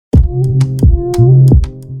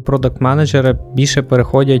Продакт-менеджери більше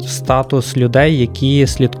переходять в статус людей, які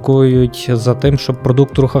слідкують за тим, щоб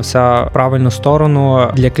продукт рухався в правильну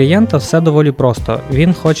сторону. Для клієнта все доволі просто.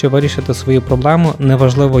 Він хоче вирішити свою проблему,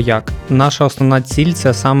 неважливо як. Наша основна ціль –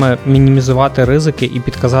 це саме мінімізувати ризики і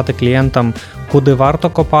підказати клієнтам, куди варто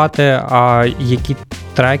копати, а які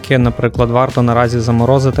треки, наприклад, варто наразі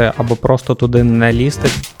заморозити або просто туди не лізти.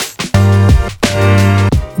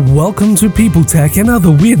 Welcome to People Tech and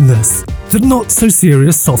Other Weirdness, the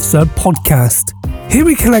not-so-serious SoftServe podcast. Here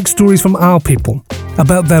we collect stories from our people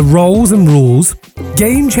about their roles and rules,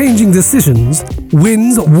 game-changing decisions,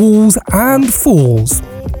 wins, walls, and falls.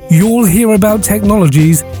 You'll hear about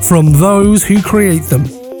technologies from those who create them.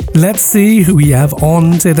 Let's see who we have on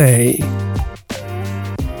today.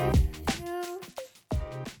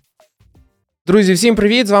 Друзі, всім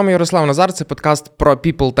привіт! З вами Ярослав Назар, це подкаст про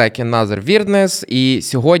People Tech and Other Weirdness. І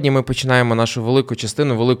сьогодні ми починаємо нашу велику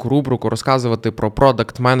частину, велику рубрику розказувати про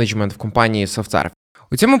Product Management в компанії SoftServe.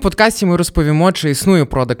 У цьому подкасті ми розповімо, чи існує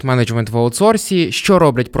Product Management в аутсорсі, що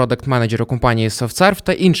роблять продакт-менеджери компанії SoftServe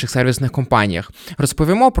та інших сервісних компаніях.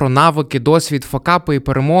 Розповімо про навики, досвід, факапи і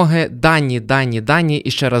перемоги, дані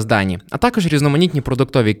і ще раз дані. А також різноманітні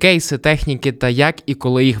продуктові кейси, техніки та як і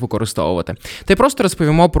коли їх використовувати. Та й просто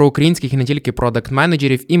розповімо про українських і не тільки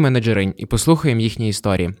продакт-менеджерів і менеджеринь і послухаємо їхні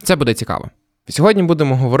історії. Це буде цікаво. Сьогодні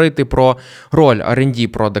будемо говорити про роль R&D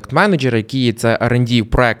Product Manager, які це R&D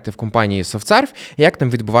проекти в компанії SoftServe, і як там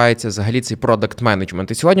відбувається взагалі цей Product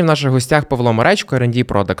Management. І сьогодні в наших гостях Павло Маречко, R&D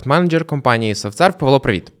Product Manager компанії SoftServe. Павло,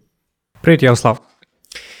 привіт. Привіт, Ярослав.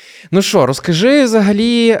 Ну що, розкажи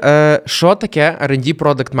взагалі, що таке R&D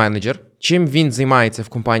Product Manager, чим він займається в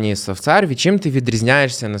компанії SoftServe і чим ти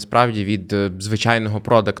відрізняєшся насправді від звичайного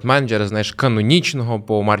продакт-менеджера, знаєш, канонічного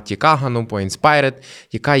по Марті Кагану, по Inspired.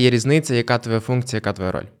 Яка є різниця, яка твоя функція, яка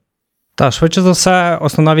твоя роль? Та, швидше за все,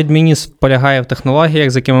 основна відмінність полягає в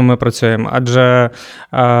технологіях, з якими ми працюємо, адже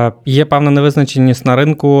є певна невизначеність на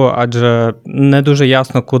ринку, адже не дуже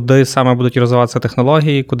ясно, куди саме будуть розвиватися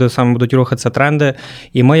технології, куди саме будуть рухатися тренди,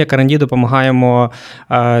 і ми, як R&D, допомагаємо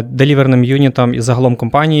деліверним юнітам і загалом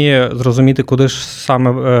компанії зрозуміти,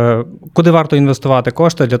 куди варто інвестувати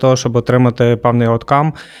кошти для того, щоб отримати певний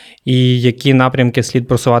outcome, і які напрямки слід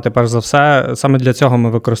просувати перш за все. Саме для цього ми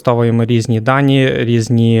використовуємо різні дані,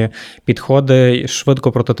 різні підходи,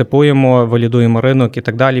 швидко прототипуємо, валідуємо ринок і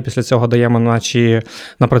так далі. Після цього даємо наші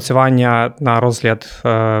напрацювання на розгляд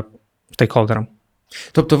стейкхолдерам.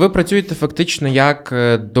 Тобто ви працюєте фактично як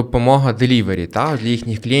допомога делівері, та, для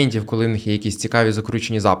їхніх клієнтів, коли в них є якісь цікаві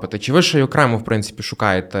закручені запити? Чи ви ще й окремо, в принципі,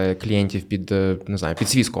 шукаєте клієнтів під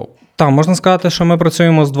свій скоп? Так, можна сказати, що ми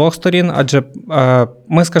працюємо з двох сторін, адже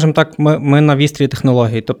ми, скажімо так, ми на вістрі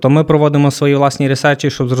технологій. Тобто ми проводимо свої власні ресерчі,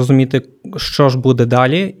 щоб зрозуміти, що ж буде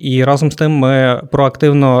далі, і разом з тим ми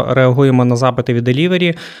проактивно реагуємо на запити від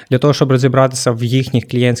делівері для того, щоб розібратися в їхніх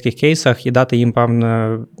клієнтських кейсах і дати їм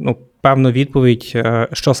певну відповідь,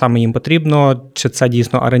 що саме їм потрібно, чи це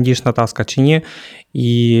дійсно R&D-шна таска, чи ні,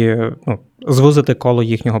 і звузити коло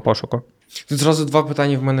їхнього пошуку. Тут зразу два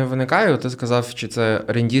питання в мене виникає. Ти сказав, чи це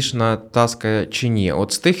R&D-шна таска, чи ні.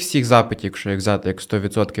 От з тих всіх запитів, якщо їх взяти як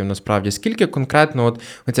 100% насправді, скільки конкретно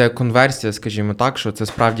оця конверсія, скажімо так, що це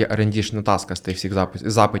справді R&D-шна таска з тих всіх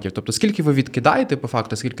запитів? Тобто скільки ви відкидаєте по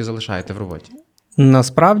факту, скільки залишаєте в роботі?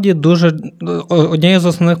 Насправді, однією з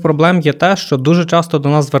основних проблем є те, що дуже часто до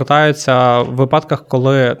нас звертаються в випадках,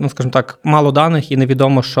 коли, скажімо так, мало даних і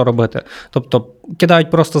невідомо, що робити. Тобто кидають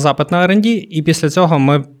просто запит на R&D, і після цього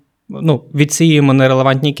ми відсіюємо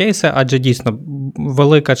нерелевантні кейси, адже дійсно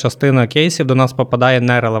велика частина кейсів до нас попадає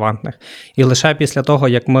нерелевантних. І лише після того,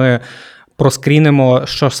 як ми проскрінимо,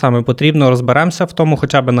 що саме потрібно, розберемося в тому,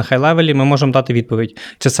 хоча б на хай-левелі, ми можемо дати відповідь,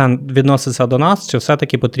 чи це відноситься до нас, чи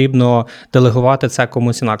все-таки потрібно делегувати це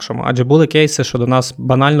комусь інакшому. Адже були кейси, що до нас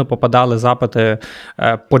банально попадали запити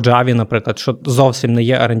по Java, наприклад, що зовсім не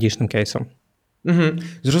є R&D-шним кейсом. Угу.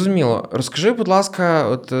 Зрозуміло. Розкажи, будь ласка,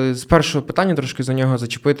 от з першого питання трошки за нього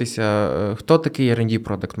зачепитися. Хто такий R&D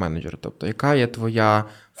Product Manager? Тобто, яка є твоя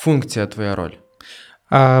функція, твоя роль?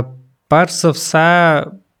 Перш за все,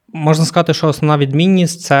 можна сказати, що основна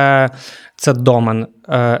відмінність – це домен.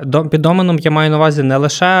 Під доменом я маю на увазі не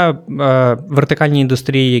лише вертикальні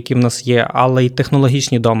індустрії, які в нас є, але й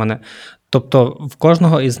технологічні домени. Тобто в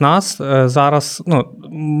кожного із нас зараз,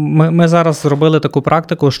 ми зараз зробили таку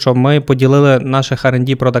практику, що ми поділили наших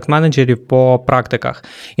R&D Product Managerів по практиках.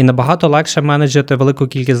 І набагато легше менеджити велику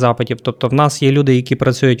кількість запитів. Тобто в нас є люди, які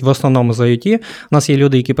працюють в основному з IoT, в нас є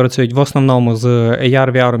люди, які працюють в основному з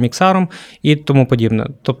AR, VR, XR і тому подібне.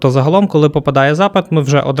 Тобто загалом, коли попадає запит, ми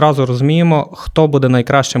вже одразу розуміємо, хто буде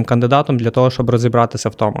найкращим кандидатом для того, щоб розібратися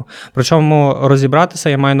в тому. Причому розібратися,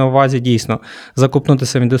 я маю на увазі дійсно,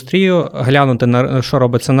 закупнутися в індустрію, глянути, на що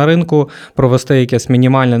робиться на ринку, провести якесь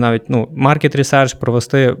мінімальне навіть market research,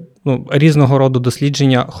 провести різного роду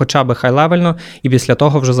дослідження, хоча б хай-левельно, і після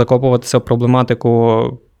того вже закопуватися в проблематику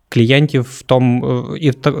клієнтів в тому,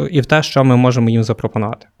 і в те, що ми можемо їм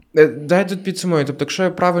запропонувати. Дай тут підсумую. Тобто, якщо я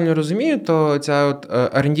правильно розумію, то ця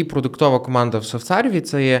R&D продуктова команда в SoftServe –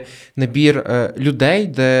 це є набір людей,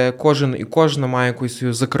 де кожен і кожна має якусь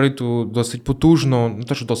свою закриту, досить потужну, не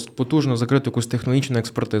те, що досить потужну, закриту якусь технологічну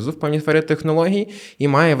експертизу в певній сфері технологій і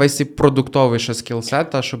має весь цей продуктовий ще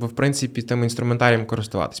скіл-сет, щоб, в принципі, тим інструментарієм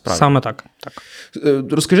користуватись. Правильно? Саме так.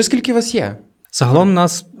 Розкажи, скільки вас є? Загалом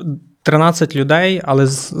нас 13 людей, але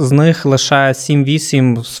з них лише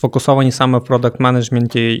 7-8 сфокусовані саме в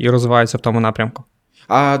продакт-менеджменті і розвиваються в тому напрямку.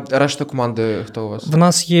 А решта команди хто у вас? В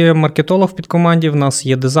нас є маркетолог в підкоманді, в нас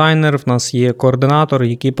є дизайнер, в нас є координатор,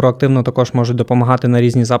 які проактивно також можуть допомагати на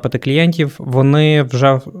різні запити клієнтів.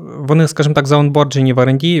 Вони, скажімо так, заонборджені в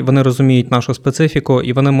R&D, вони розуміють нашу специфіку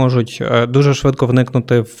і вони можуть дуже швидко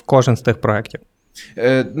вникнути в кожен з тих проєктів.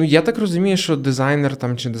 Я так розумію, що дизайнер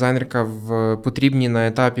чи дизайнерка потрібні на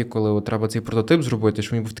етапі, коли треба цей прототип зробити,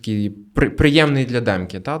 щоб він був такий приємний для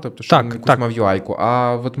демки, тобто, щоб він якусь мав UI-ку.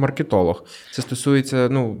 А от маркетолог, це стосується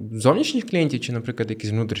зовнішніх клієнтів чи, наприклад,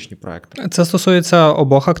 якісь внутрішні проекти? Це стосується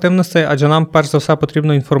обох активностей, адже нам, перш за все,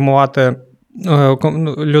 потрібно інформувати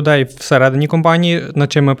людей всередині компанії,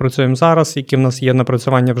 над чим ми працюємо зараз, які в нас є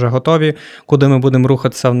напрацювання вже готові, куди ми будемо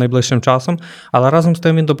рухатися найближчим часом. Але разом з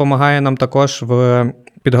тим він допомагає нам також в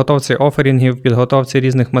підготовці оферінгів, підготовці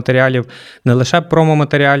різних матеріалів, не лише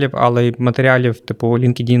промо-матеріалів, але й матеріалів типу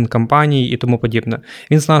LinkedIn кампаній і тому подібне.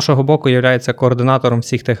 Він з нашого боку є координатором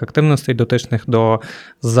всіх тих активностей, дотичних до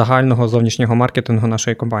загального зовнішнього маркетингу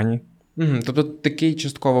нашої компанії. Тобто такий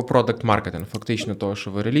частково продакт-маркетинг, фактично того,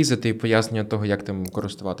 що ви релізите і пояснення того, як тим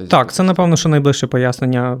користуватися. Так, це, напевно, що найближче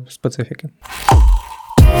пояснення специфіки.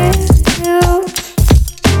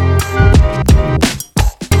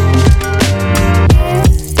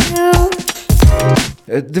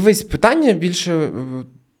 Дивись, питання більше...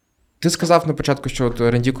 Ти сказав на початку, що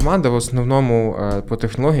R&D команда в основному по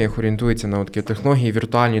технологіях орієнтується на такі технології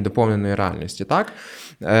віртуальної доповненої реальності, так?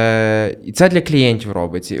 І це для клієнтів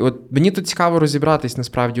робиться. І от мені тут цікаво розібратись,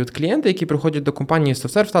 насправді, клієнти, які приходять до компанії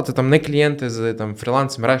SoftServe, це не клієнти з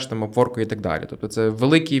фріланс-мереж, Upwork і так далі. Тобто це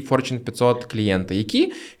великі Fortune 500 клієнти,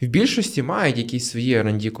 які в більшості мають якісь свої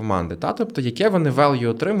R&D команди, тобто яке вони value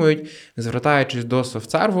отримують, звертаючись до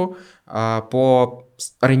SoftServe по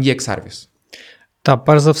R&D як сервіс. Так,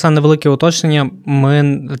 перш за все, невелике уточнення.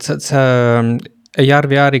 Це AR,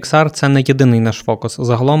 VR, XR – це не єдиний наш фокус.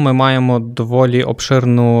 Загалом ми маємо доволі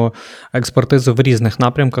обширну експертизу в різних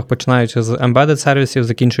напрямках, починаючи з embedded сервісів,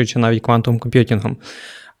 закінчуючи навіть квантум-комп'ютінгом.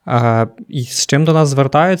 І з чим до нас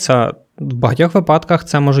звертаються? В багатьох випадках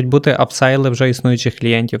це можуть бути апсейли вже існуючих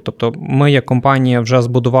клієнтів. Тобто ми, як компанія, вже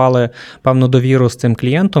збудували певну довіру з цим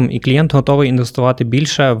клієнтом, і клієнт готовий інвестувати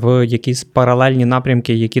більше в якісь паралельні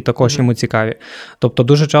напрямки, які також йому цікаві. Тобто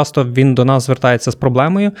дуже часто він до нас звертається з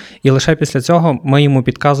проблемою, і лише після цього ми йому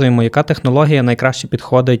підказуємо, яка технологія найкраще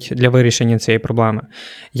підходить для вирішення цієї проблеми.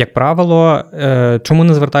 Як правило, чому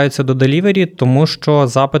не звертаються до делівері? Тому що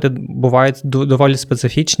запити бувають доволі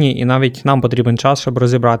специфічні, і навіть нам потрібен час, щоб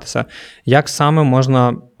розібратися, як саме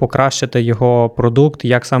можна покращити його продукт,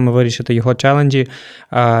 як саме вирішити його челенджі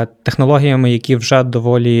технологіями, які вже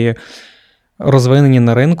доволі розвинені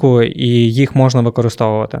на ринку, і їх можна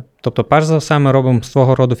використовувати. Тобто, перш за все, ми робимо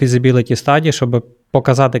свого роду feasibility study, щоб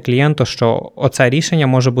показати клієнту, що оце рішення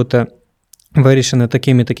може бути вирішене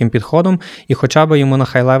таким і таким підходом, і хоча б йому на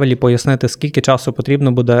хай-левелі пояснити, скільки часу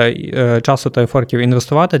потрібно буде, часу та ефортів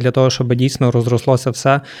інвестувати для того, щоб дійсно розрослося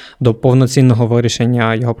все до повноцінного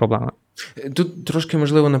вирішення його проблеми. Тут трошки,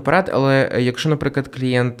 можливо, наперед, але якщо, наприклад,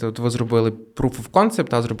 клієнт, ви зробили proof of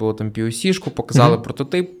concept, зробили там POC-шку, показали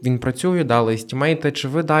прототип, він працює, дали естімейти, чи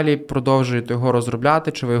ви далі продовжуєте його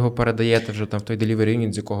розробляти, чи ви його передаєте вже там в той delivery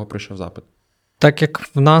unit, з якого прийшов запит? Так як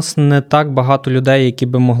в нас не так багато людей, які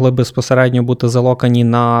би могли безпосередньо бути залокані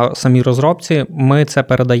на самій розробці, ми це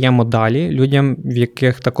передаємо далі людям, в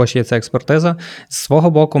яких також є ця експертиза. З свого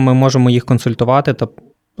боку ми можемо їх консультувати та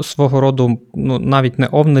свого роду, навіть не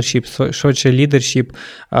ownership, швидше leadership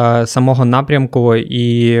самого напрямку,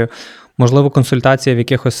 і можливо, консультація в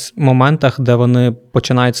якихось моментах, де вони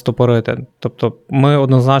починають стопорити. Тобто ми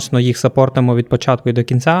однозначно їх сапортимо від початку і до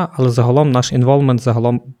кінця, але загалом наш інволвмент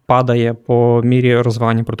загалом падає по мірі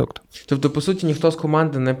розвивання продукту. Тобто, по суті, ніхто з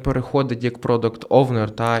команди не переходить як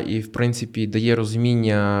продакт-овнер, і, в принципі, дає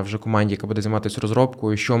розуміння вже команді, яка буде займатися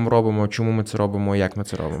розробкою, що ми робимо, чому ми це робимо, як ми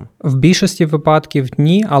це робимо? В більшості випадків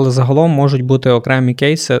ні, але загалом можуть бути окремі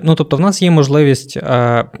кейси. Тобто в нас є можливість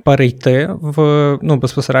перейти в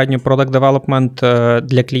безпосередньо product development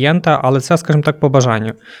для клієнта, але це, скажімо так, по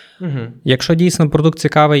бажанню. Угу. Якщо дійсно продукт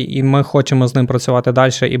цікавий і ми хочемо з ним працювати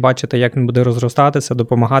далі і бачити, як він буде розростатися,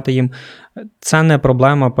 допомагати їм, це не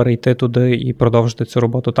проблема перейти туди і продовжити цю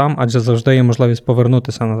роботу там, адже завжди є можливість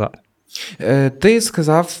повернутися назад. Ти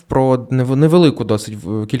сказав про невелику досить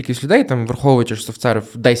кількість людей, там враховуючи, що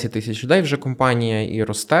SoftServe 10 тисяч людей вже компанія і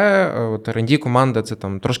росте, от R&D команда це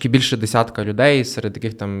там трошки більше 10 людей, серед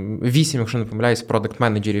яких там 8, якщо не помиляюсь,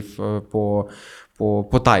 продакт-менеджерів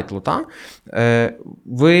по тайтлу,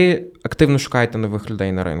 ви активно шукаєте нових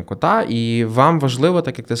людей на ринку, і вам важливо,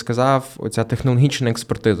 так як ти сказав, оця технологічна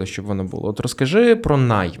експертиза, щоб вона була. От розкажи про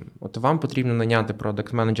найм. От вам потрібно наняти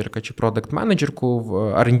продакт-менеджерка чи продакт-менеджерку в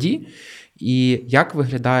R&D, і як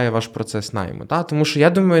виглядає ваш процес найму, Тому що я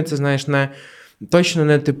думаю, це, точно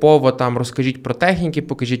не типово розкажіть про техніки,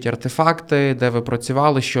 покажіть артефакти, де ви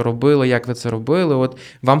працювали, що робили, як ви це робили. От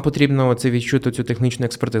вам потрібно це відчути, цю технічну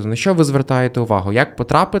експертизу. На що ви звертаєте увагу? Як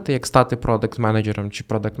потрапити, як стати продакт-менеджером чи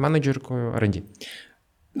продакт-менеджеркою R&D?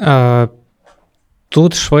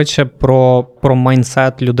 Тут швидше про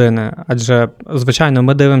майндсет людини, адже, звичайно,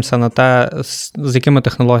 ми дивимося на те, з якими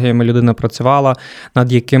технологіями людина працювала,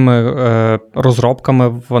 над якими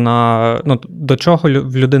розробками вона, до чого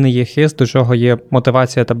в людини є хист, до чого є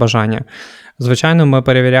мотивація та бажання. Звичайно, ми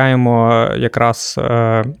перевіряємо якраз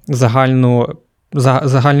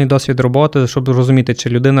загальний досвід роботи, щоб розуміти, чи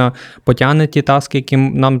людина потягне ті таски, які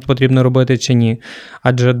нам потрібно робити, чи ні.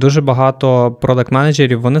 Адже дуже багато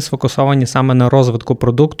продакт-менеджерів, вони сфокусовані саме на розвитку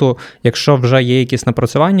продукту. Якщо вже є якісь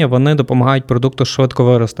напрацювання, вони допомагають продукту швидко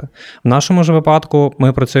вирости. В нашому ж випадку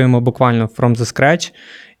ми працюємо буквально from the scratch,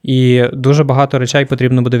 і дуже багато речей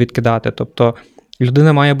потрібно буде відкидати. Тобто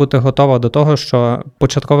людина має бути готова до того, що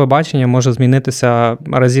початкове бачення може змінитися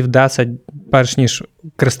разів 10, перш ніж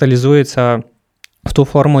кристалізується в ту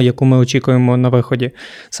форму, яку ми очікуємо на виході.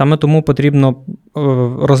 Саме тому потрібно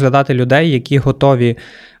розглядати людей, які готові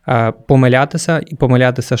помилятися, і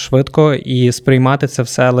помилятися швидко, і сприймати це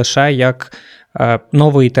все лише як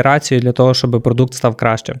нову ітерацію для того, щоб продукт став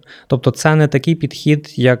кращим. Тобто це не такий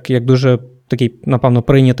підхід, як дуже такий, напевно,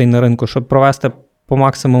 прийнятий на ринку, щоб провести по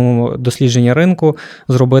максимуму дослідження ринку,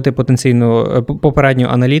 зробити потенційну попередню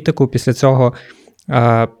аналітику, після цього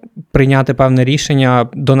прийняти певне рішення,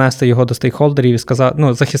 донести його до стейкхолдерів і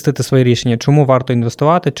сказати, захистити своє рішення, чому варто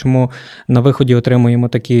інвестувати, чому на виході отримуємо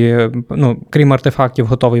такі, крім артефактів,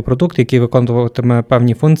 готовий продукт, який виконуватиме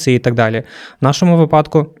певні функції і так далі. В нашому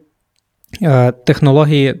випадку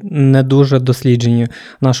технології не дуже досліджені.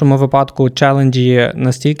 В нашому випадку челенджі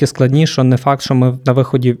настільки складні, що не факт, що ми на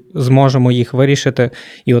виході зможемо їх вирішити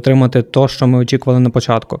і отримати те, що ми очікували на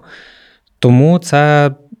початку. Тому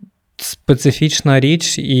це специфічна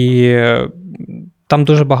річ, і там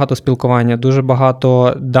дуже багато спілкування, дуже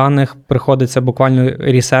багато даних, приходиться буквально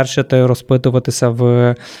ресерчити, розпитуватися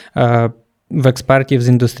в експертів з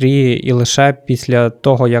індустрії, і лише після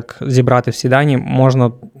того, як зібрати всі дані,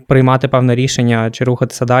 можна приймати певне рішення, чи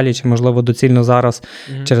рухатися далі, чи, можливо, доцільно зараз,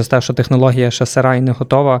 через те, що технологія ще сира і не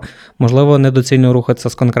готова, можливо, недоцільно рухатися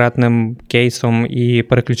з конкретним кейсом і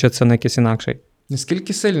переключитися на якийсь інакший.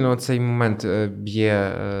 Наскільки сильно цей момент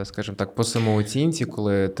б'є, скажімо так, по самооцінці,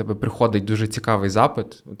 коли тебе приходить дуже цікавий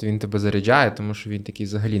запит, от він тебе заряджає, тому що він такий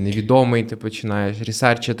взагалі невідомий, ти починаєш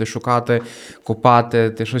ресерчити, шукати, копати,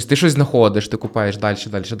 ти щось знаходиш, ти купаєш далі,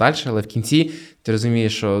 але в кінці ти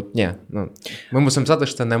розумієш, що ми мусимо сказати,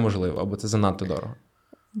 що це неможливо, або це занадто дорого.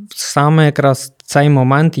 Саме якраз цей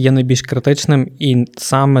момент є найбільш критичним, і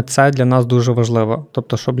саме це для нас дуже важливо.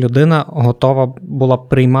 Тобто, щоб людина готова була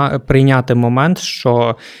прийняти момент,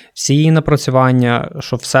 що всі її напрацювання,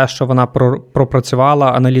 що все, що вона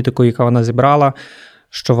пропрацювала, аналітику, яку вона зібрала,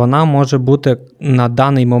 що вона може бути на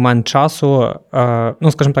даний момент часу,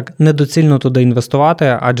 скажімо так, недоцільно туди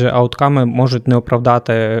інвестувати, адже аутками можуть не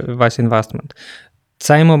оправдати весь інвестмент.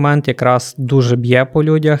 Цей момент якраз дуже б'є по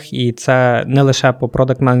людях, і це не лише по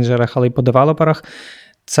продакт-менеджерах, але й по девелоперах.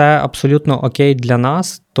 Це абсолютно окей для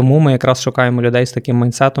нас, тому ми якраз шукаємо людей з таким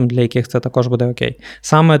майндсетом, для яких це також буде окей.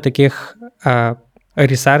 Саме таких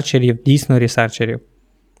ресерчерів, дійсно ресерчерів,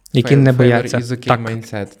 які не бояться. Failure is okay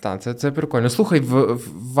mindset. Так, це прикольно. Слухай, в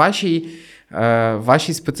вашій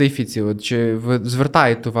вашій специфіці, от, чи ви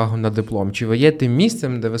звертаєте увагу на диплом? Чи ви є тим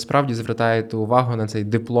місцем, де ви справді звертаєте увагу на цей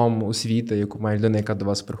диплом освіти, яку має людина, яка до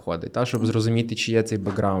вас приходить, та, щоб зрозуміти, чи є цей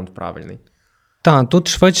бекграунд правильний? Так, тут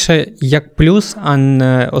швидше як плюс, а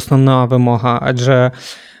не основна вимога, адже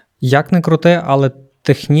як не крути, але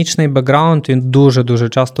технічний бекграунд, він дуже-дуже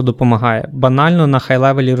часто допомагає. Банально на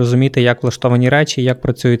хай-левелі розуміти, як влаштовані речі, як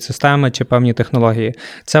працюють системи чи певні технології.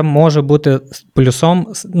 Це може бути плюсом,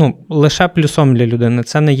 лише плюсом для людини,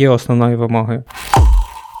 це не є основною вимогою.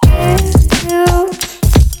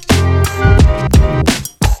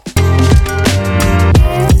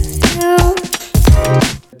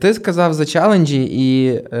 Ти сказав за челенджі,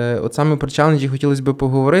 і от саме про челенджі хотілося б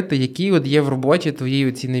поговорити, які от є в роботі твої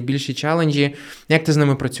оці найбільші челенджі, як ти з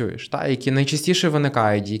ними працюєш, та? Які найчастіше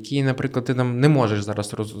виникають, які, наприклад, ти там не можеш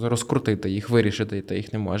зараз розкрутити їх, вирішити, ти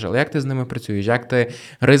їх не можеш, але як ти з ними працюєш, як ти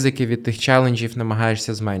ризики від тих челенджів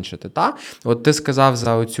намагаєшся зменшити, та? От ти сказав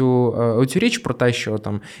за оцю річ про те, що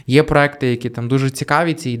там є проекти, які там дуже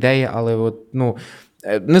цікаві, ці ідеї, але от,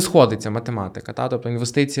 не сходиться математика, та? Тобто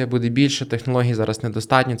інвестиція буде більше, технологій зараз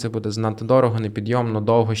недостатньо, це буде занадто дорого, непідйомно,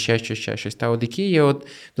 довго, ще щось. Та от які є от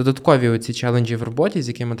додаткові оці челенджі в роботі, з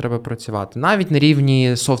якими треба працювати, навіть на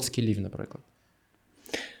рівні софт-скілів, наприклад?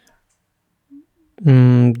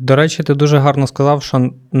 До речі, ти дуже гарно сказав, що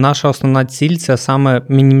наша основна ціль – це саме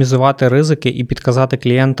мінімізувати ризики і підказати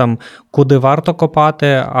клієнтам, куди варто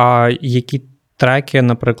копати, а які треки,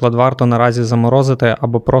 наприклад, варто наразі заморозити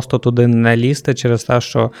або просто туди не лізти через те,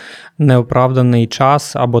 що неоправданий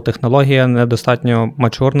час або технологія недостатньо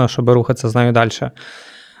мачурна, щоб рухатися з нею далі.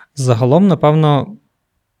 Загалом, напевно,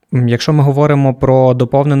 якщо ми говоримо про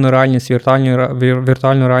доповнену реальність,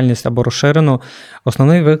 віртуальну реальність або розширену,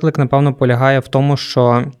 основний виклик, напевно, полягає в тому,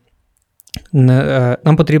 що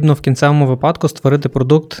нам потрібно в кінцевому випадку створити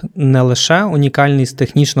продукт не лише унікальний з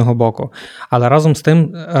технічного боку, але разом з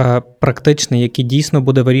тим практичний, який дійсно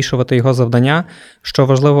буде вирішувати його завдання, що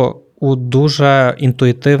важливо, у дуже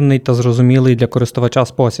інтуїтивний та зрозумілий для користувача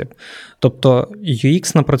спосіб. Тобто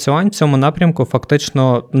UX-напрацювань в цьому напрямку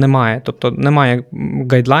фактично немає. Тобто немає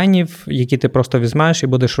гайдлайнів, які ти просто візьмеш і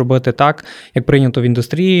будеш робити так, як прийнято в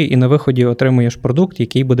індустрії, і на виході отримуєш продукт,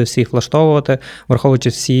 який буде всіх влаштовувати, враховуючи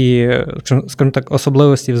всі, скажімо так,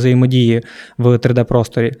 особливості взаємодії в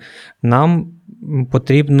 3D-просторі. Нам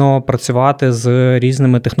потрібно працювати з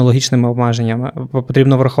різними технологічними обмеженнями.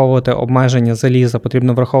 Потрібно враховувати обмеження заліза,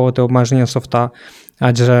 потрібно враховувати обмеження софта,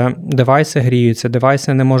 адже девайси гріються,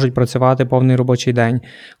 девайси не можуть працювати повний робочий день.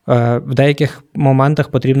 В деяких моментах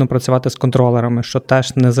потрібно працювати з контролерами, що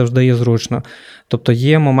теж не завжди є зручно. Тобто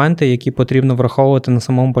є моменти, які потрібно враховувати на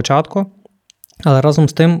самому початку, але разом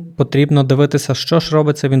з тим потрібно дивитися, що ж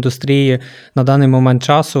робиться в індустрії на даний момент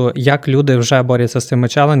часу, як люди вже борються з цими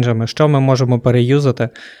челенджами, що ми можемо переюзати.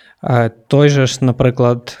 Той же ж,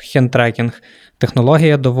 наприклад, хендтрекінг.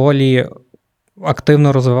 Технологія доволі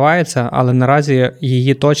активно розвивається, але наразі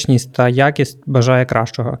її точність та якість бажає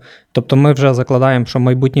кращого. Тобто ми вже закладаємо, що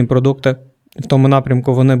майбутні продукти в тому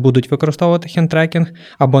напрямку вони будуть використовувати хендтрекінг,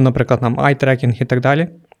 або, наприклад, нам ай-трекінг і так далі.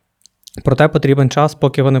 Проте потрібен час,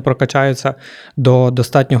 поки вони прокачаються до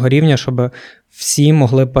достатнього рівня, щоб всі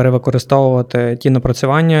могли перевикористовувати ті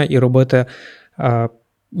напрацювання і робити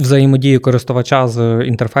взаємодію користувача з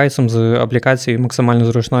інтерфейсом, з аплікацією максимально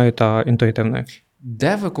зручною та інтуїтивною.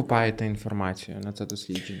 Де ви купаєте інформацію на це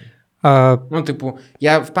дослідження?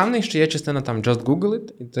 Я впевнений, що є частина там just Google it,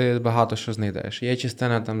 і ти багато що знайдеш. Є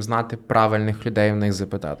частина там знати правильних людей, в них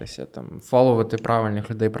запитатися, там фоловити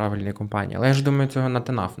правильних людей, правильні компанії. Але я ж думаю, цього not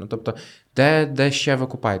enough. Тобто, де ще ви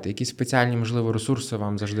купаєте? Які спеціальні, можливо, ресурси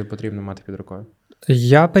вам завжди потрібно мати під рукою?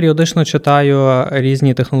 Я періодично читаю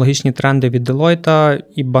різні технологічні тренди від Deloitte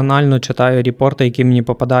і банально читаю репорти, які мені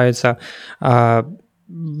попадаються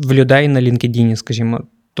в людей на LinkedIn, скажімо.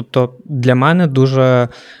 Тобто для мене дуже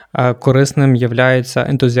корисним являються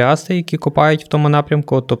ентузіасти, які копають в тому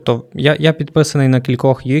напрямку. Тобто я підписаний на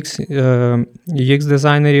кількох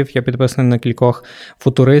UX-дизайнерів, я підписаний на кількох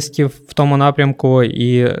футуристів в тому напрямку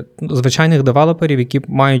і звичайних девелоперів, які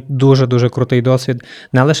мають дуже-дуже крутий досвід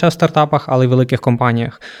не лише в стартапах, але й в великих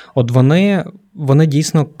компаніях. От вони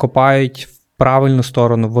дійсно копають в правильну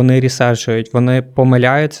сторону, вони ресерчують, вони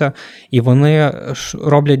помиляються і вони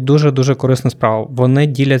роблять дуже-дуже корисну справу. Вони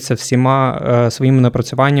діляться всіма своїми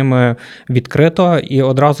напрацюваннями відкрито і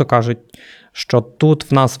одразу кажуть, що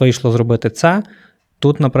тут в нас вийшло зробити це,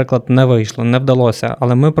 тут, наприклад, не вийшло, не вдалося,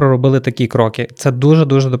 але ми проробили такі кроки. Це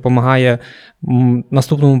дуже-дуже допомагає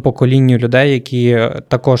наступному поколінню людей, які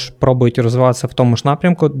також пробують розвиватися в тому ж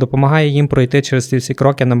напрямку, допомагає їм пройти через ці всі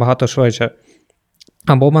кроки набагато швидше.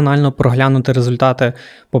 або банально проглянути результати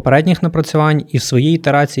попередніх напрацювань і в своїй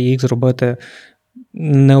ітерації їх зробити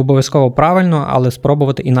не обов'язково правильно, але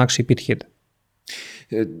спробувати інакший підхід.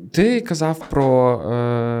 Ти казав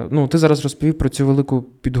про, ти зараз розповів про цю велику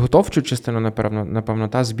підготовчу частину, напевно,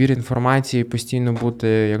 збір інформації, постійно бути,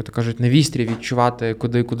 як то кажуть, на вістрі, відчувати,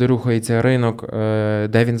 куди рухається ринок,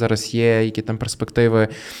 де він зараз є, які там перспективи.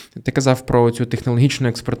 Ти казав про цю технологічну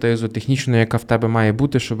експертизу, технічну, яка в тебе має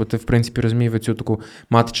бути, щоб ти, в принципі, розумів цю таку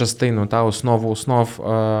мати частину, основу основ,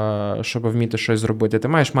 щоб вміти щось зробити. Ти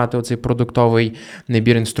маєш мати оцей продуктовий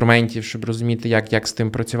набір інструментів, щоб розуміти, як з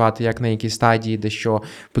тим працювати, як на якій стадії, де що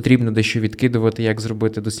потрібно дещо відкидувати, як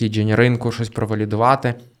зробити дослідження ринку, щось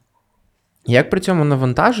провалідувати. Як при цьому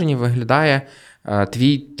навантаженні виглядає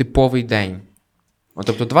твій типовий день?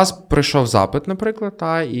 Тобто до вас прийшов запит, наприклад,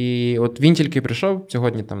 і от він тільки прийшов,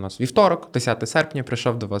 сьогодні там у нас вівторок, 10 серпня,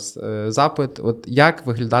 прийшов до вас запит. От як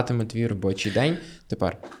виглядатиме твій робочий день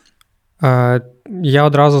тепер? Я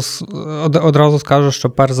одразу скажу, що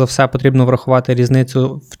перш за все потрібно врахувати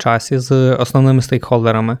різницю в часі з основними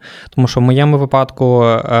стейкхолдерами, тому що в моєму випадку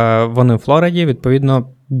вони в Флориді, відповідно,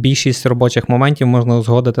 більшість робочих моментів можна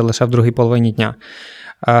узгодити лише в другій половині дня.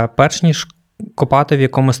 Перш ніж копати в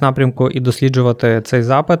якомусь напрямку і досліджувати цей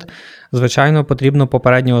запит, звичайно, потрібно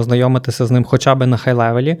попередньо ознайомитися з ним хоча б на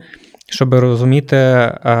хай-левелі, щоб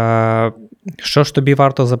розуміти, що ж тобі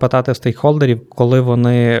варто запитати в стейкхолдерів,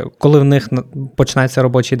 коли в них почнеться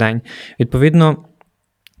робочий день. Відповідно,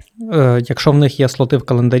 якщо в них є слоти в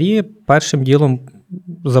календарі, першим ділом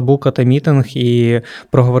забукати мітинг і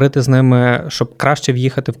проговорити з ними, щоб краще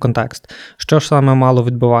в'їхати в контекст. Що ж саме мало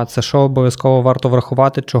відбуватися, що обов'язково варто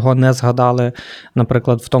врахувати, чого не згадали,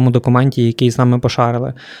 наприклад, в тому документі, який з нами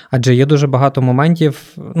пошарили. Адже є дуже багато моментів,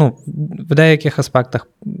 в деяких аспектах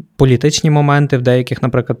політичні моменти, в деяких,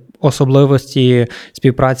 наприклад, особливості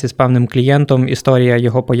співпраці з певним клієнтом, історія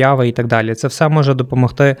його появи і так далі. Це все може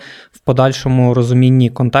допомогти в подальшому розумінні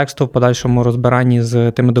контексту, в подальшому розбиранні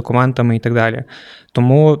з тими документами і так далі.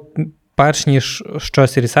 Тому перш ніж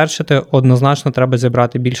щось ресерчити, однозначно треба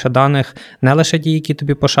зібрати більше даних, не лише ті, які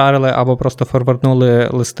тобі пошарили або просто форварднули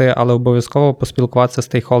листи, але обов'язково поспілкуватися з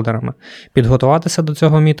стейкхолдерами, підготуватися до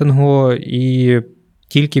цього мітингу і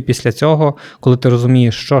тільки після цього, коли ти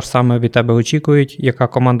розумієш, що ж саме від тебе очікують, яка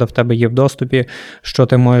команда в тебе є в доступі, що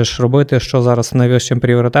ти можеш робити, що зараз найвищим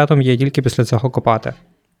пріоритетом є, тільки після цього копати.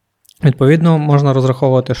 Відповідно, можна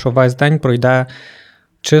розраховувати, що весь день пройде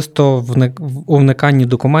чисто у вниканні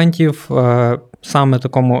документів, саме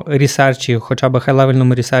такому ресерчі, хоча б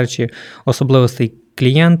хай-левельному ресерчі особливостей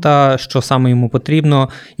клієнта, що саме йому потрібно,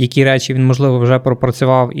 які речі він, можливо, вже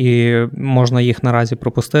пропрацював і можна їх наразі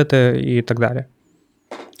пропустити і так далі.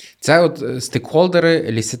 Це от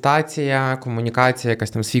стейкхолдери, ліситація, комунікація,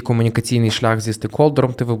 якась там свій комунікаційний шлях зі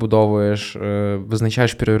стейкхолдером ти вибудовуєш,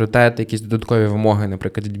 визначаєш пріоритети, якісь додаткові вимоги,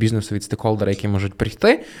 наприклад, від бізнесу, від стейкхолдера, які можуть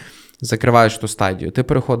прийти, закриваєш ту стадію, ти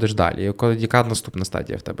переходиш далі. Яка наступна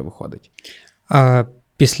стадія в тебе виходить?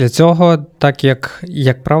 Після цього, так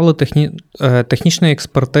як правило, технічної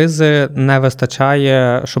експертизи не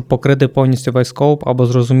вистачає, щоб покрити повністю весь скоп або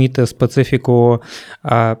зрозуміти специфіку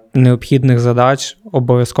необхідних задач.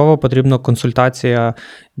 Обов'язково потрібна консультація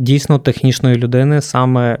дійсно технічної людини,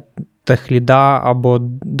 саме техліда або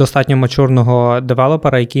достатньо мачурного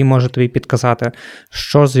девелопера, який може тобі підказати,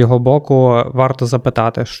 що з його боку варто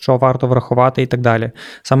запитати, що варто врахувати і так далі.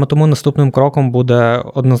 Саме тому наступним кроком буде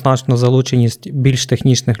однозначно залученість більш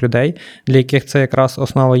технічних людей, для яких це якраз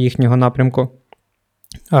основа їхнього напрямку.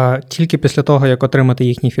 Тільки після того, як отримати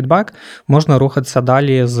їхній фідбек, можна рухатися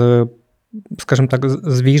далі з, скажімо так,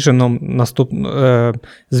 з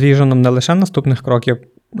віженом не лише наступних кроків,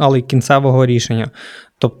 але й кінцевого рішення.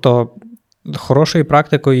 Тобто хорошою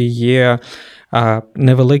практикою є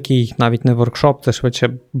невеликий, навіть не воркшоп, це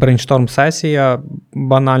швидше брейншторм-сесія,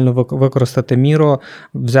 банально використати Міро,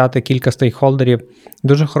 взяти кілька стейкхолдерів.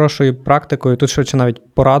 Дуже хорошою практикою, тут швидше навіть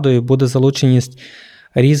порадою, буде залученість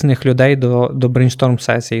різних людей до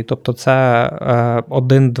брейншторм-сесії. Тобто це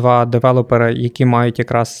 1-2 девелопери, які мають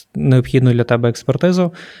якраз необхідну для тебе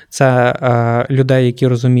експертизу. Це людей, які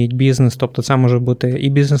розуміють бізнес, тобто це може бути і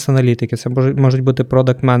бізнес-аналітики, це можуть бути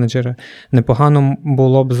продакт-менеджери. Непогано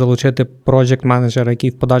було б залучити проджект-менеджера, який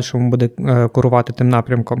в подальшому буде курувати тим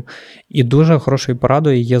напрямком. І дуже хорошою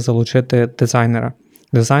порадою є залучити дизайнера.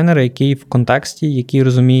 Дизайнера, який в контексті, який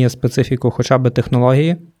розуміє специфіку хоча б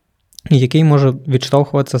технології, який може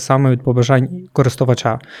відштовхуватися саме від побажань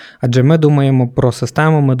користувача. Адже ми думаємо про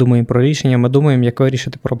систему, ми думаємо про рішення, ми думаємо, як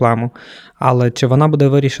вирішити проблему. Але чи вона буде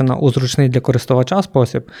вирішена у зручний для користувача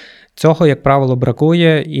спосіб, цього, як правило,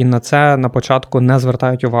 бракує, і на це на початку не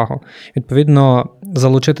звертають увагу. Відповідно,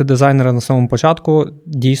 залучити дизайнера на самому початку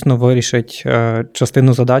дійсно вирішить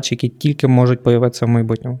частину задач, які тільки можуть появитися в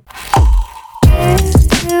майбутньому.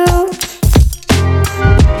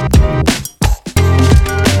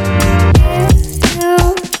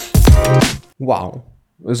 Вау!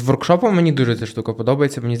 З воркшопом мені дуже ця штука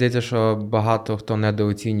подобається. Мені здається, що багато хто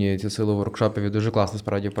недооцінює цю силу воркшопів. І дуже класна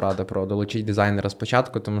справді порада про долучити дизайнера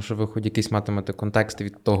спочатку, тому що ви хоч якийсь матимете контекст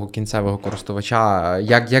від того кінцевого користувача,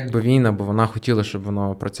 як би він або вона хотіла, щоб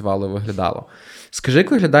воно працювало і виглядало. Скажи,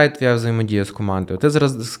 як виглядає твоя взаємодія з командою? Ти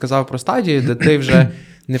зараз сказав про стадію, де ти вже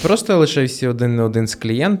не просто лишився один на один з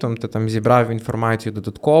клієнтом, ти там зібрав інформацію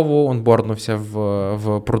додаткову, онборднувся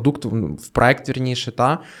в продукт, в проект,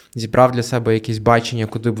 вірніше, зібрав для себе якесь бачення,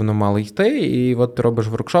 куди б воно мало йти, і от ти робиш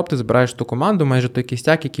воркшоп, ти збираєш ту команду, майже той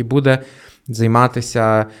кістяк, який буде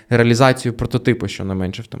займатися реалізацією прототипу, що не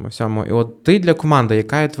менше в тому всьому. І от ти для команди,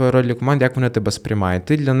 яка є твоя роль для команди, як вони тебе сприймають?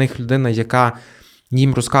 Ти для них людина, яка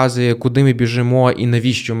їм розказує, куди ми біжимо і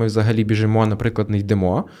навіщо ми взагалі біжимо, наприклад, не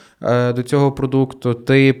йдемо до цього продукту.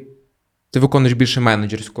 Ти виконуєш більше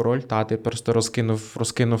менеджерську роль, ти просто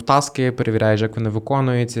розкинув таски, перевіряєш, як вони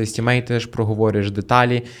виконуються, стімейтиш, проговорюєш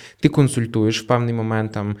деталі, ти консультуєш в певний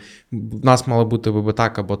момент, в нас мало бути або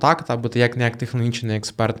так, або так, бо ти як технологічний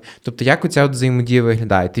експерт. Тобто, як оця взаємодія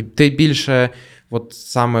виглядає? Ти більше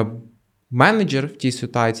саме менеджер в тій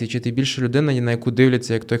ситуації, чи ти більше людина, на яку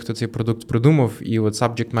дивляться, як той, хто цей продукт придумав, і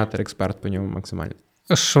subject matter експерт по ньому максимально?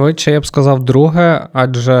 Швидше, я б сказав, друге,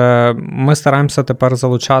 адже ми стараємося тепер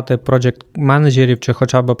залучати проджект-менеджерів чи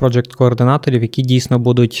хоча б проджект-координаторів, які дійсно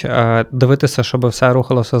будуть дивитися, щоб все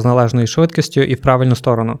рухалося з належною швидкістю і в правильну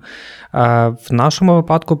сторону. В нашому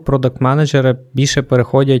випадку продакт-менеджери більше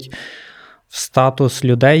переходять в статус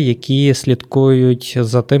людей, які слідкують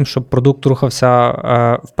за тим, щоб продукт рухався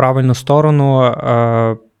в правильну сторону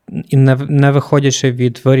і не виходячи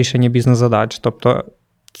від вирішення бізнес-задач. Тобто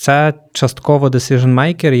це частково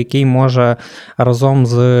decision-maker, який може разом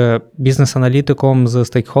з бізнес-аналітиком, з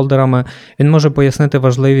стейкхолдерами, він може пояснити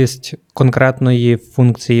важливість конкретної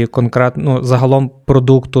функції, загалом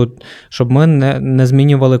продукту, щоб ми не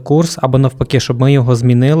змінювали курс, або навпаки, щоб ми його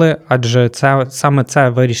змінили, адже саме це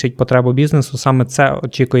вирішить потребу бізнесу, саме це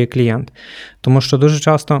очікує клієнт. Тому що дуже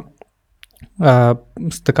часто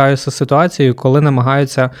стикаюся з ситуацією, коли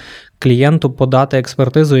намагаються клієнту подати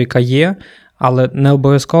експертизу, яка є, але не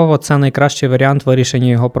обов'язково це найкращий варіант вирішення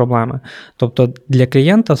його проблеми. Тобто для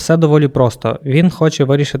клієнта все доволі просто. Він хоче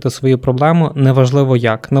вирішити свою проблему неважливо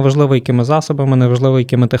як, неважливо якими засобами, неважливо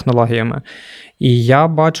якими технологіями. І я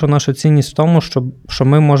бачу нашу цінність в тому, що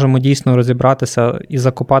ми можемо дійсно розібратися і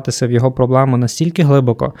закопатися в його проблему настільки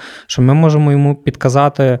глибоко, що ми можемо йому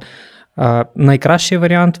підказати найкращий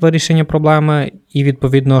варіант вирішення проблеми і,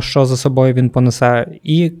 відповідно, що за собою він понесе,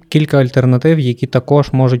 і кілька альтернатив, які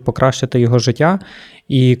також можуть покращити його життя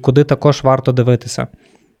і куди також варто дивитися.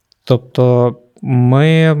 Тобто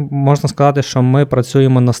можна сказати, що ми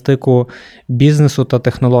працюємо на стику бізнесу та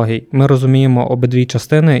технологій. Ми розуміємо обидві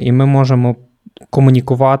частини, і ми можемо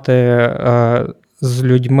комунікувати з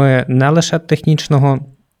людьми не лише технічного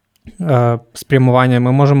спрямування,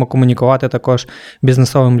 ми можемо комунікувати також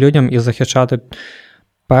бізнесовим людям і захищати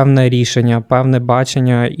певне рішення, певне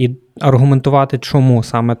бачення і аргументувати, чому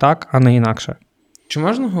саме так, а не інакше. Чи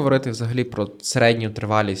можна говорити взагалі про середню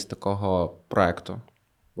тривалість такого проекту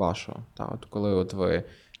вашого? Коли ви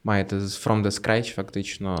маєте from the scratch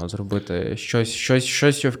фактично зробити щось,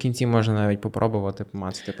 що в кінці можна навіть попробувати,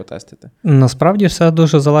 помацати, потестити? Насправді все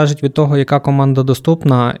дуже залежить від того, яка команда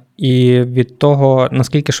доступна, і від того,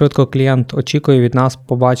 наскільки швидко клієнт очікує від нас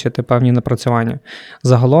побачити певні напрацювання.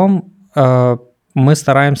 Загалом ми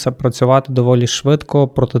стараємося працювати доволі швидко,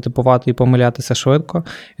 прототипувати і помилятися швидко.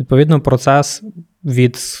 Відповідно, процес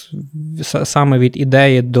саме від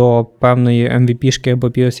ідеї до певної MVP-шки або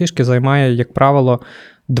POC-шки займає, як правило,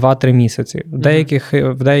 2-3 місяці.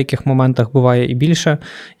 В деяких моментах буває і більше,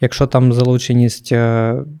 якщо там залученість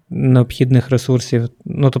необхідних ресурсів.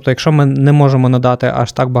 Тобто, якщо ми не можемо надати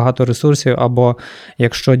аж так багато ресурсів, або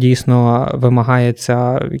якщо дійсно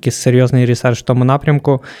вимагається якийсь серйозний ресерч в тому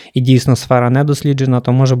напрямку, і дійсно сфера не досліджена,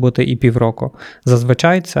 то може бути і півроку.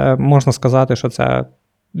 Зазвичай це можна сказати, що це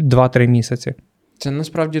 2-3 місяці. Це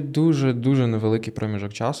насправді дуже-дуже невеликий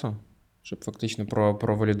проміжок часу, щоб фактично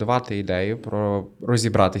провалідувати ідею,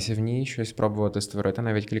 розібратися в ній, щось спробувати створити,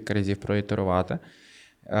 навіть кілька разів проітерувати.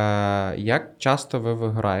 Як часто ви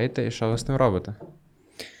вигораєте і що ви з тим робите?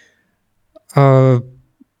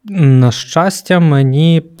 На щастя,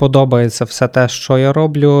 мені подобається все те, що я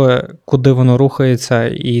роблю, куди воно рухається,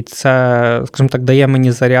 і це, скажімо так, дає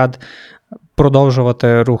мені заряд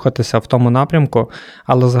продовжувати рухатися в тому напрямку.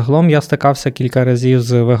 Але загалом я стикався кілька разів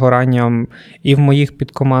з вигоранням і в моїх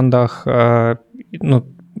підкомандах,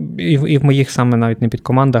 і в моїх саме навіть не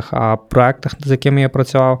підкомандах, а проєктах, з якими я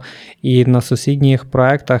працював, і на сусідніх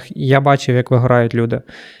проєктах. Я бачив, як вигорають люди.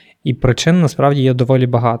 І причин, насправді, є доволі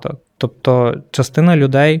багато. Тобто, частина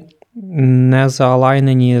людей не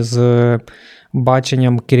заалайнені з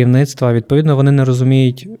баченням керівництва, відповідно, вони не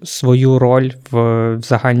розуміють свою роль в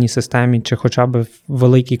загальній системі чи хоча б в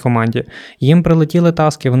великій команді. Їм прилетіли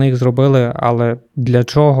таски, вони їх зробили, але для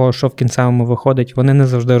чого, що в кінцевому виходить, вони не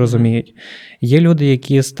завжди розуміють. Є люди,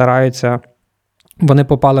 які стараються, вони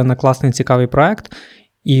попали на класний, цікавий проект,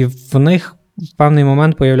 і в них в певний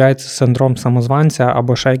момент появляється синдром самозванця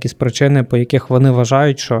або ще якісь причини, по яких вони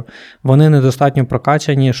вважають, що вони недостатньо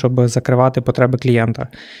прокачані, щоб закривати потреби клієнта.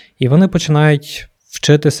 І вони починають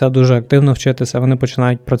вчитися, дуже активно вчитися, вони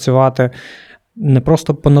починають працювати не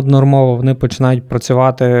просто понаднормово, вони починають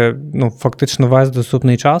працювати фактично весь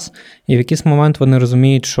доступний час, і в якийсь момент вони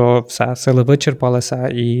розуміють, що все, сили вичерпалися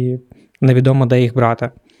і невідомо, де їх брати.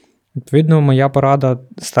 Відповідно, моя порада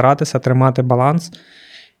 – старатися тримати баланс,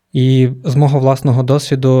 і з мого власного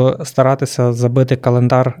досвіду старатися забити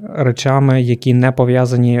календар речами, які не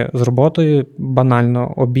пов'язані з роботою,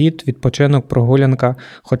 банально обід, відпочинок, прогулянка,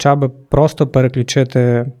 хоча б просто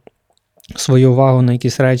переключити свою увагу на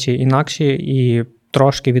якісь речі інакші і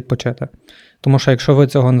трошки відпочити. Тому що якщо ви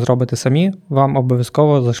цього не зробите самі, вам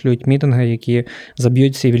обов'язково зашлють мітинги, які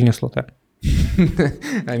заб'ють всі вільні слоти.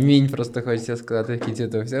 Амінь, просто хочеться сказати в кінці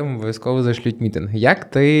того всього, обов'язково зашлють мітинги. Як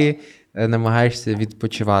ти намагаєшся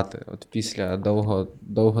відпочивати от після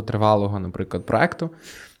довготривалого, наприклад, проекту,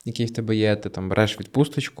 який в тебе є, ти там береш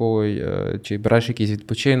відпусточку, чи береш якийсь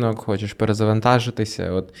відпочинок, хочеш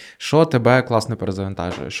перезавантажитися, от що тебе класно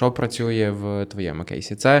перезавантажує, що працює в твоєму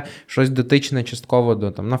кейсі? Це щось дотичне частково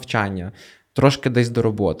до там навчання, трошки десь до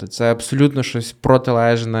роботи. Це абсолютно щось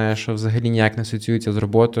протилежне, що взагалі ніяк не асоціюється з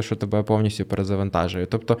роботою, що тебе повністю перезавантажує.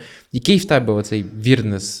 Тобто, який в тебе оцей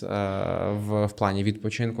вірнес в плані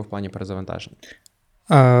відпочинку, в плані перезавантаження?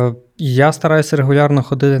 Я стараюся регулярно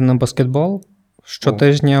ходити на баскетбол.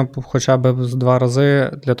 Щотижня хоча б з 2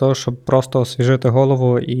 рази, для того, щоб просто освіжити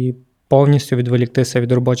голову і повністю відволіктися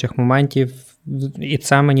від робочих моментів. І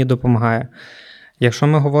це мені допомагає. Якщо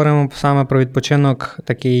ми говоримо саме про відпочинок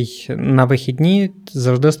такий на вихідні,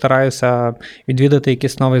 завжди стараюся відвідати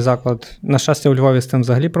якийсь новий заклад. На щастя, у Львові з цим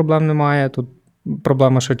взагалі проблем немає. Тут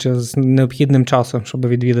проблема швидше з необхідним часом, щоб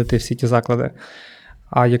відвідати всі ті заклади.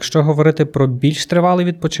 А якщо говорити про більш тривалий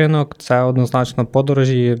відпочинок, це однозначно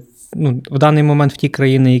подорожі. В даний момент в ті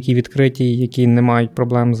країни, які відкриті, які не мають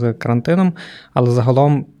проблем з карантином, але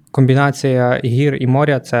загалом комбінація гір і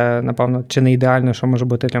моря – це, напевно, чи не ідеально, що може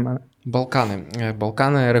бути для мене.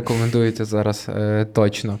 Балкани рекомендуються зараз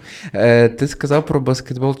точно. Ти сказав про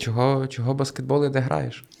баскетбол. Чого баскетбол і де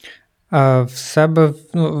граєш? В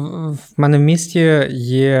мене в місті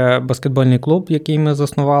є баскетбольний клуб, який ми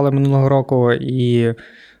заснували минулого року, і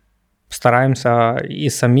стараємося і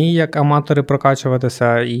самі, як аматори,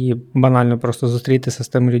 прокачуватися, і банально просто зустрітися з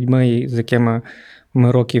тими людьми, з якими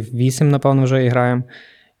ми років 8, напевно, вже і граємо.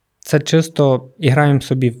 Це чисто і граємо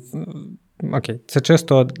собі. Окей, це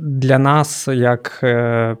чисто для нас, як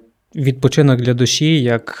відпочинок для душі,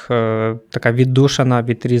 як така віддушина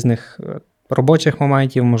від різних робочих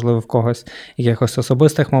моментів, можливо, в когось якихось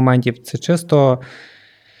особистих моментів. Це чисто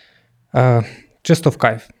в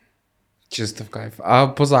кайф. Чисто в кайф. А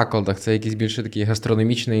по закладах це якийсь більше такий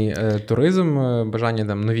гастрономічний туризм, бажання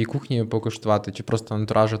там нові кухні покуштувати, чи просто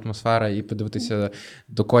антураж, атмосфера і подивитися,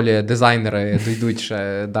 доколі дизайнери дійдуть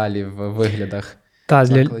ще далі в виглядах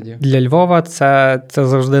закладів? Для Львова це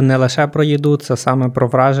завжди не лише про їду, це саме про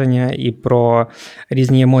враження і про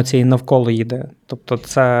різні емоції навколо їди. Тобто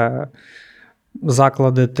це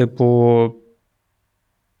заклади типу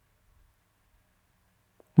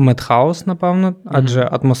медхаус, напевно, адже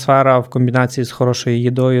атмосфера в комбінації з хорошою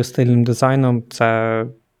їдою, стильним дизайном – це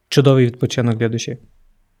чудовий відпочинок для душі.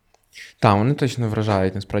 Так, вони точно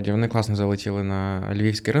вражають, насправді. Вони класно залетіли на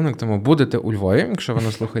львівський ринок, тому будете у Львові. Якщо ви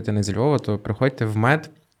нас слухаєте не з Львова, то приходьте в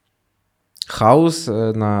медхаус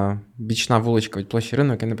на бічна вуличка від площі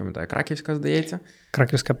Ринок, я не пам'ятаю, Краківська, здається.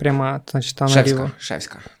 Краківська пряма, значить, та наліво.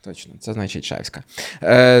 Шевська, точно, це значить Шевська.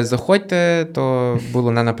 Заходьте, то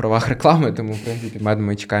було не на правах реклами, тому, в принципі,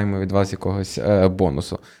 ми чекаємо від вас якогось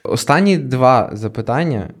бонусу. Останні 2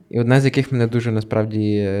 запитання, і одне з яких мене дуже,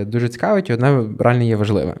 насправді, дуже цікавить, і одне реально є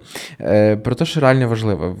важливе. Про те, що реально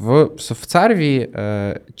важливе. В SoftServe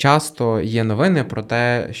часто є новини про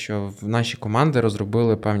те, що в наші команди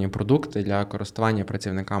розробили певні продукти для користування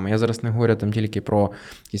працівниками. Я зараз не говорю там тільки про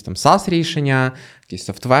якісь там SaaS-рішення, якісь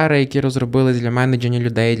софтвери, які розробились для менедження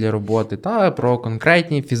людей, для роботи, та про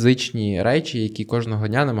конкретні фізичні речі, які кожного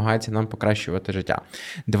дня намагаються нам покращувати життя.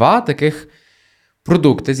 Два таких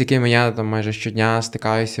продукти, з якими я там майже щодня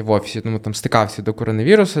стикаюся в офісі, тому там стикався до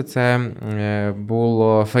коронавірусу, це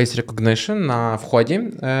було face recognition на вході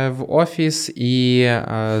в офіс і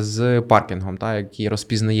з паркінгом, та, який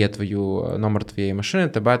розпізнає номер твоєї машини,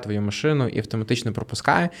 тебе, твою машину і автоматично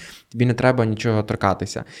пропускає, тобі не треба нічого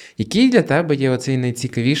торкатися. Який для тебе є оцей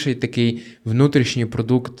найцікавіший такий внутрішній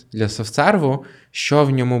продукт для SoftServe, що в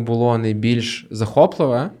ньому було найбільш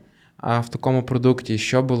захопливе, а в такому продукті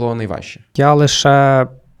що було найважче? Я лише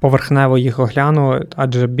поверхнево їх огляну,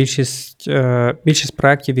 адже більшість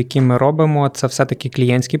проєктів, які ми робимо, це все-таки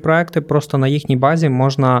клієнтські проєкти. Просто на їхній базі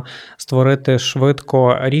можна створити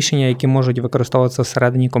швидко рішення, які можуть використовуватися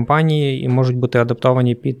всередині компанії і можуть бути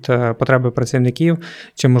адаптовані під потреби працівників,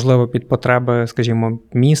 чи, можливо, під потреби, скажімо,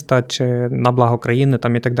 міста, чи на благо країни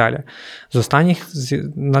там, і так далі. З останніх,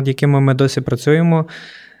 над якими ми досі працюємо,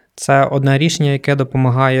 це одне рішення, яке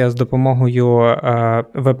допомагає з допомогою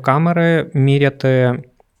веб-камери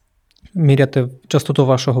міряти частоту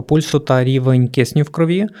вашого пульсу та рівень кисню в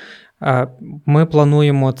крові. Ми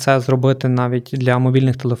плануємо це зробити навіть для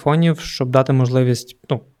мобільних телефонів, щоб дати можливість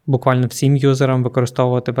буквально всім юзерам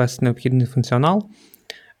використовувати весь необхідний функціонал.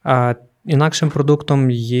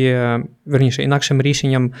 Інакшим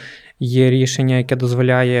рішенням є рішення, яке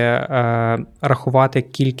дозволяє рахувати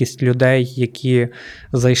кількість людей, які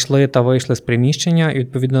зайшли та вийшли з приміщення, і,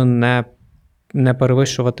 відповідно, не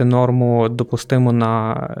перевищувати норму допустиму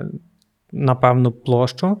на певну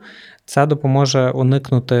площу. Це допоможе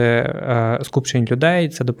уникнути скупчень людей,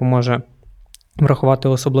 це допоможе врахувати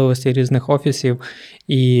особливості різних офісів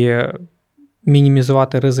і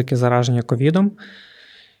мінімізувати ризики зараження ковідом.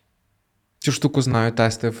 Цю штуку знаю,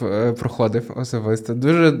 тестив, проходив особисто.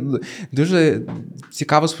 Дуже, дуже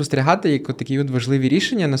цікаво спостерігати, як такі важливі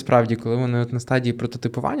рішення, насправді, коли вони на стадії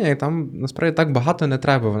прототипування, і там, насправді, так багато не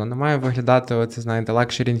треба. Воно не має виглядати,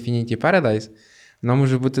 Luxury Infinity Paradise. Воно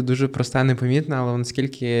може бути дуже просте, непомітне, але воно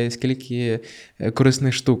скільки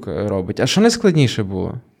корисних штук робить. А що найскладніше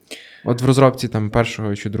було? От в розробці там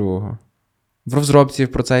першого чи другого? В розробці,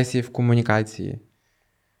 в процесі, в комунікації?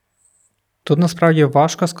 Тут насправді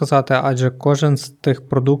важко сказати, адже кожен з тих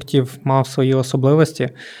продуктів мав свої особливості.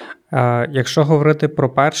 Якщо говорити про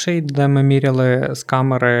перший, де ми міряли з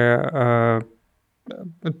камери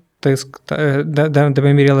де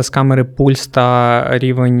ми міряли з камери пульс та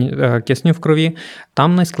рівень кисню в крові,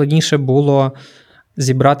 там найскладніше було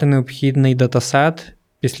зібрати необхідний датасет,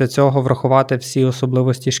 після цього врахувати всі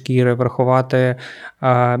особливості шкіри, врахувати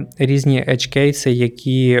різні edge-кейси,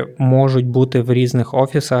 які можуть бути в різних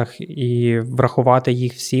офісах, і врахувати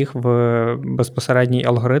їх всіх в безпосередній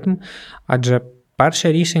алгоритм. Адже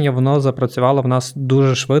перше рішення, воно запрацювало в нас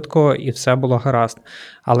дуже швидко і все було гаразд.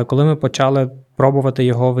 Але коли ми почали пробувати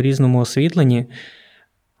його в різному освітленні,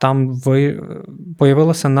 там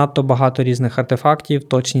появилося надто багато різних артефактів,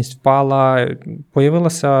 точність впала,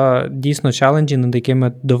 появилися дійсно челенджі, над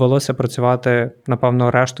якими довелося працювати,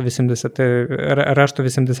 напевно, решту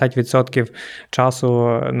 80%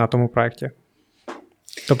 часу на тому проєкті.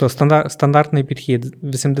 Тобто стандартний підхід.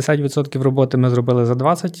 80% роботи ми зробили за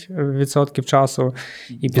 20% часу,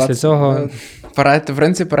 і після цього... В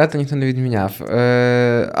принципі, Парето ніхто не відміняв.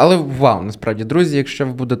 Але вау, насправді, друзі, якщо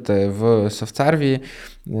ви будете в SoftServe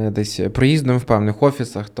десь проїздом в певних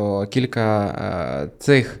офісах, то кілька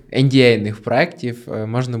цих NDA-них проєктів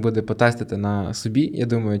можна буде потестити на собі. Я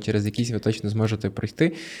думаю, через якісь ви точно зможете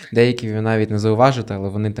пройти. Деякі ви навіть не зауважите, але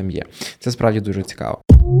вони там є. Це справді дуже цікаво.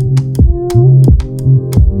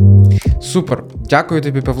 Супер. Дякую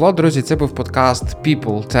тобі, Павло. Друзі, це був подкаст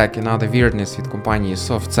People, Tech and Other Weirdness від компанії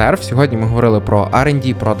SoftServe. Сьогодні ми говорили про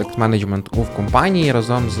R&D Product Management'у в компанії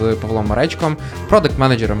разом з Павлом Маречком,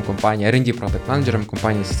 продакт-менеджером компанії, R&D Product Manager'ом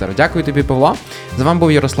компанії SoftServe. Дякую тобі, Павло. З вами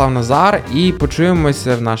був Ярослав Назар і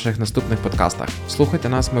почуємося в наших наступних подкастах. Слухайте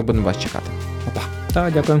нас, ми будемо вас чекати. Па-па.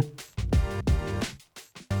 Так, дякую.